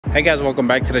Hey guys, welcome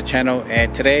back to the channel,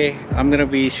 and today I'm going to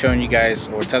be showing you guys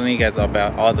or telling you guys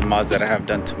about all the mods that I have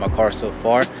done to my car so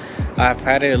far. I've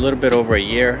had it a little bit over a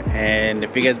year, and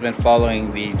if you guys have been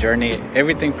following the journey,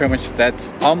 everything pretty much, that's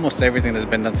almost everything that's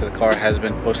been done to the car has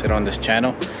been posted on this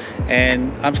channel.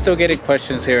 And I'm still getting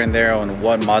questions here and there on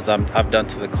what mods I've done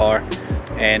to the car,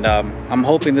 and I'm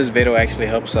hoping this video actually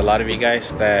helps a lot of you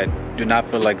guys that do not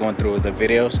feel like going through the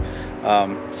videos.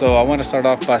 So I want to start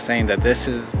off by saying that this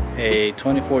is a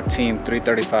 2014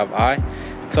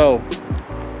 335i. So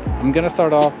I'm gonna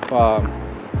start off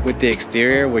with the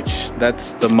exterior, which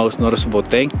that's the most noticeable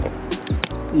thing.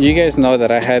 You guys know that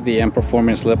I had the M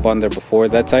Performance lip on there before.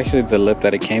 That's actually the lip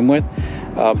that it came with,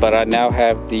 but I now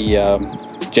have the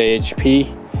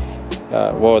JHP.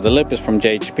 Well, the lip is from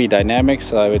JHP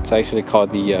Dynamics. It's actually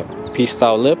called the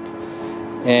P-style lip,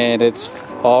 and it's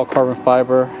all carbon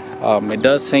fiber. It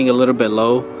does sing a little bit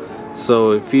low,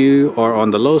 so if you are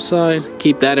on the low side,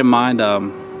 keep that in mind.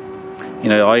 You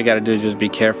know, all you got to do is just be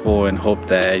careful and hope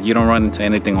that you don't run into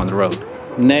anything on the road.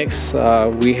 Next,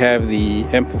 we have the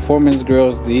M Performance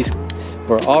grills. These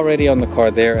were already on the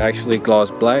car. They're actually gloss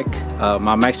black.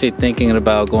 I'm actually thinking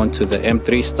about going to the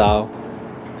M3 style.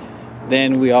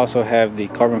 Then we also have the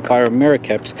carbon fiber mirror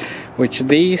caps, which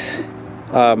these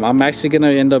I'm actually going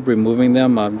to end up removing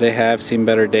them. They have seen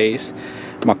better days.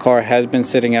 My car has been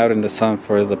sitting out in the sun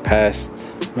for the past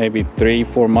maybe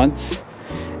 3-4 months,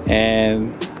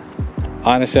 and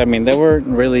honestly, I mean, they weren't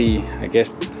really, I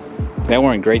guess they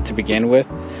weren't great to begin with.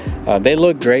 They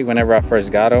looked great whenever I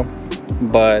first got them,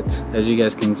 but as you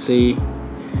guys can see,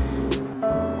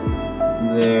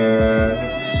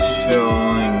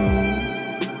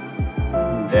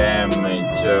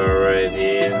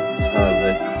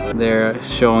 they're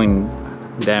showing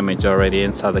damage already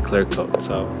inside the clear coat.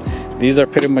 So these are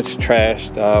pretty much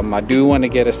trashed. I do want to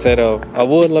get a set of, I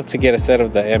would love to get a set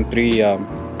of the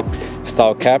M3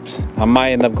 style caps. I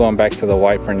might end up going back to the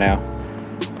white for now.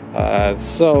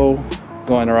 So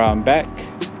going around back,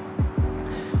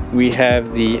 we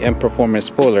have the M Performance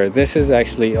spoiler. This is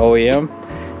actually OEM.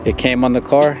 It came on the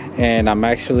car, and I'm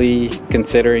actually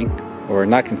considering, or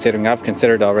not considering, I've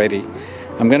considered already.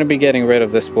 I'm gonna be getting rid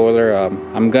of this spoiler.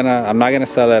 I'm not gonna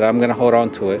sell it. I'm gonna hold on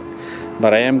to it.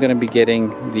 But I am going to be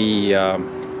getting the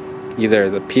either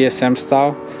the PSM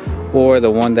style or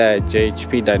the one that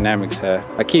JHP Dynamics have.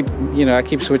 I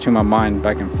keep switching my mind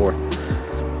back and forth.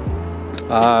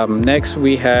 Next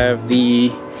we have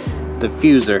the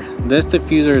diffuser. This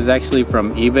diffuser is actually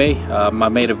from eBay. I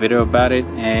made a video about it,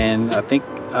 and I think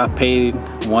I paid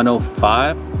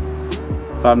 $105,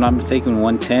 if I'm not mistaken,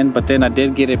 $110. But then I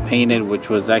did get it painted, which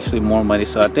was actually more money.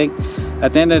 So I think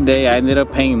at the end of the day, I ended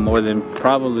up paying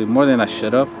probably more than I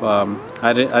should have.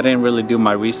 I didn't really do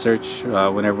my research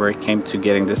whenever it came to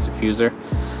getting this diffuser.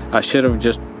 I should have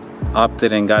just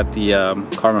opted and got the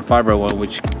carbon fiber one,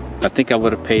 which I think I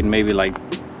would have paid maybe like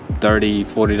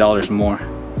 $30-$40 more.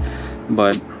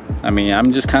 But I mean,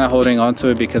 I'm just kind of holding on to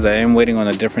it because I am waiting on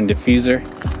a different diffuser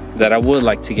that I would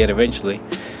like to get eventually.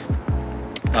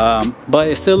 But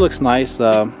it still looks nice.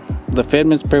 The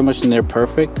fitment's pretty much near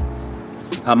perfect.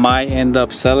 I might end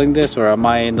up selling this, or I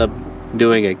might end up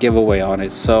doing a giveaway on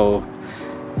it. So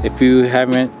if you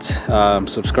haven't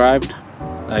subscribed,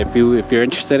 if you're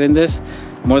interested in this,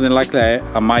 more than likely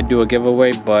I might do a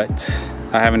giveaway, but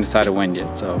I haven't decided when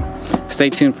yet, so stay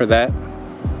tuned for that.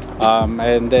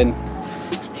 And then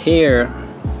here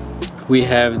we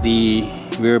have the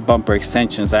rear bumper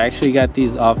extensions. I actually got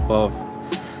these off of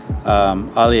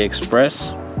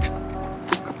AliExpress.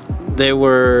 They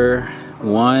were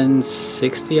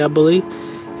 $160, I believe,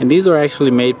 and these are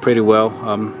actually made pretty well.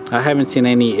 I haven't seen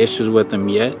any issues with them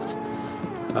yet,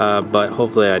 but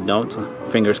hopefully I don't.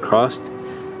 Fingers crossed.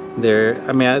 They're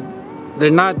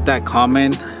not that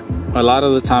common. A lot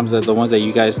of the times that the ones that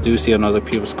you guys do see on other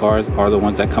people's cars are the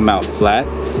ones that come out flat,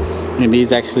 and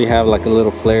these actually have like a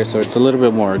little flare, so it's a little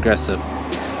bit more aggressive,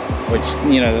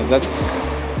 which, you know, that's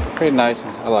pretty nice.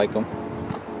 I like them.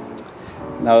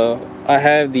 Now I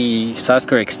have the side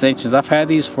skirt extensions. I've had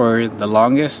these for the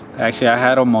longest. Actually, I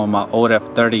had them on my old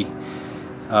F30.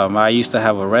 I used to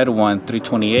have a red one,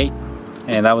 328,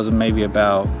 and that was maybe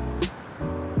about,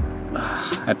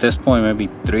 at this point, maybe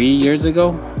 3 years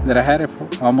ago that I had it,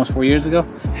 almost 4 years ago.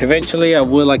 Eventually, I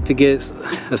would like to get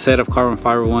a set of carbon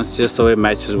fiber ones just so it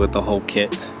matches with the whole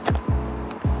kit.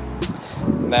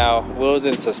 Now, wheels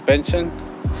and suspension.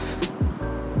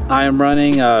 I am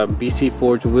running BC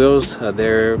Forged wheels.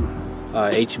 They're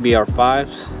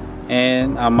HBR5s,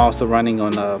 and I'm also running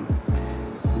on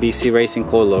BC Racing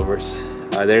coilovers.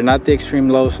 They're not the extreme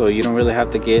low, so you don't really have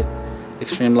to get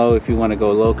extreme low if you want to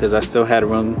go low, because I still had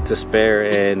room to spare,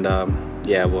 and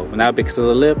yeah, well, now because of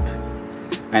the lip,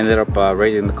 I ended up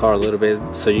raising the car a little bit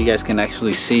so you guys can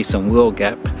actually see some wheel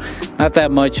gap. Not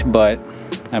that much, but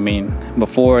I mean,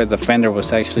 before the fender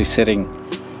was actually sitting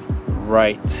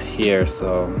right here,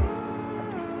 so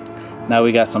now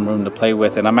we got some room to play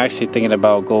with. And I'm actually thinking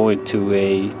about going to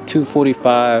a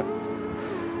 245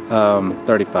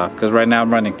 35, because right now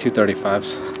I'm running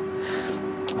 235s.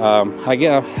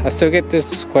 I still get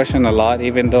this question a lot,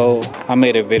 even though I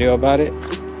made a video about it.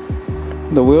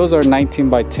 The wheels are 19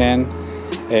 by 10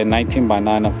 and 19 by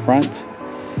 9 up front.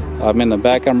 In the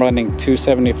back I'm running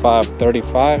 275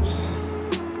 35s,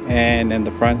 and in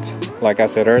the front, like I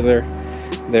said earlier,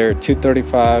 they're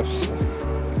 235s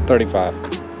 35.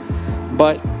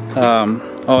 But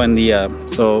oh, and the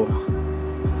so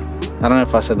I don't know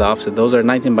if I said the opposite. Those are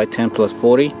 19 by 10 plus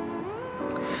 40,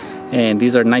 and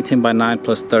these are 19 by 9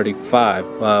 plus 35.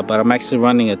 But I'm actually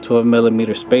running a 12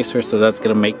 millimeter spacer, so that's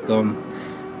gonna make them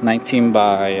 19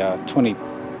 by 20,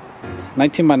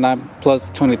 19 by 9 plus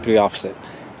 23 offset.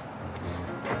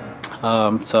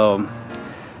 So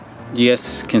you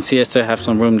guys can see I still have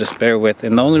some room to spare with,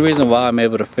 and the only reason why I'm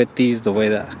able to fit these the way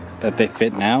that they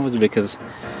fit now is because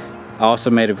I also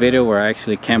made a video where I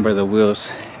actually camber the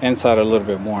wheels inside a little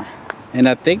bit more. And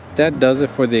I think that does it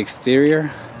for the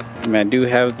exterior. I mean, I do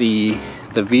have the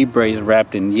V-brace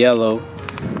wrapped in yellow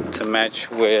to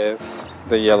match with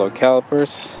the yellow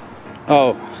calipers.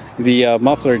 Oh, the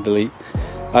muffler delete.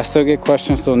 I still get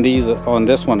questions on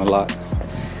this one a lot.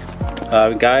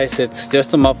 Guys, it's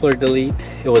just a muffler delete.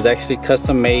 It was actually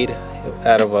custom made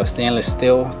out of a stainless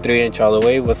steel, 3-inch all the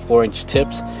way with 4-inch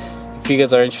tips. If you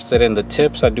guys are interested in the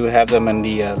tips, I do have them in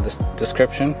the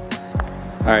description.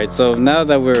 Alright, so now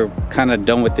that we're kind of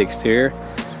done with the exterior,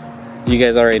 you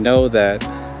guys already know that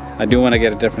I do want to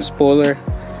get a different spoiler.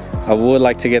 I would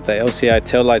like to get the LCI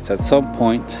taillights at some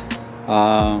point.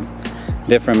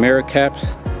 Different mirror caps.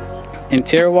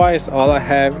 Interior wise, all I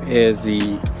have is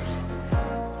the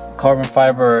carbon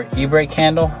fiber e-brake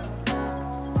handle,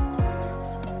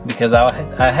 because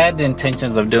I had the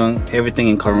intentions of doing everything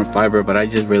in carbon fiber, but I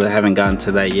just really haven't gotten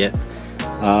to that yet.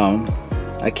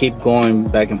 I keep going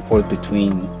back and forth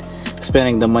between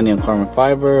spending the money on carbon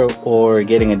fiber or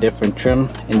getting a different trim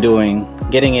and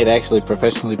getting it actually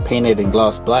professionally painted in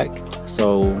gloss black.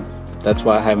 So that's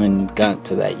why I haven't gotten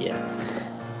to that yet.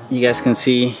 You guys can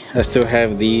see I still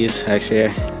have these. Actually,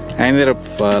 I ended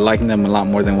up liking them a lot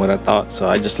more than what I thought, so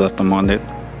I just left them on there.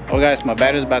 Oh guys, my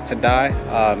battery's about to die.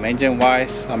 Engine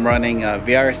wise, I'm running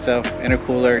VRSF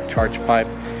intercooler, charge pipe,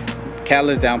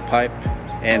 catalyst downpipe,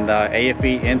 and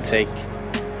AFE intake,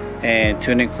 and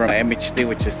tuning from MHD,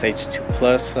 which is stage 2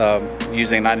 plus,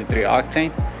 using 93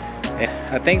 octane.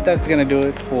 And I think that's gonna do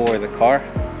it for the car.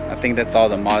 I think that's all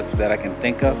the mods that I can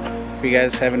think of. If you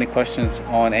guys have any questions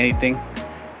on anything,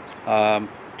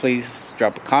 please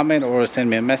drop a comment or send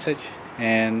me a message.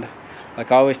 And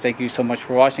like always, thank you so much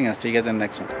for watching. I'll see you guys in the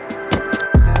next one.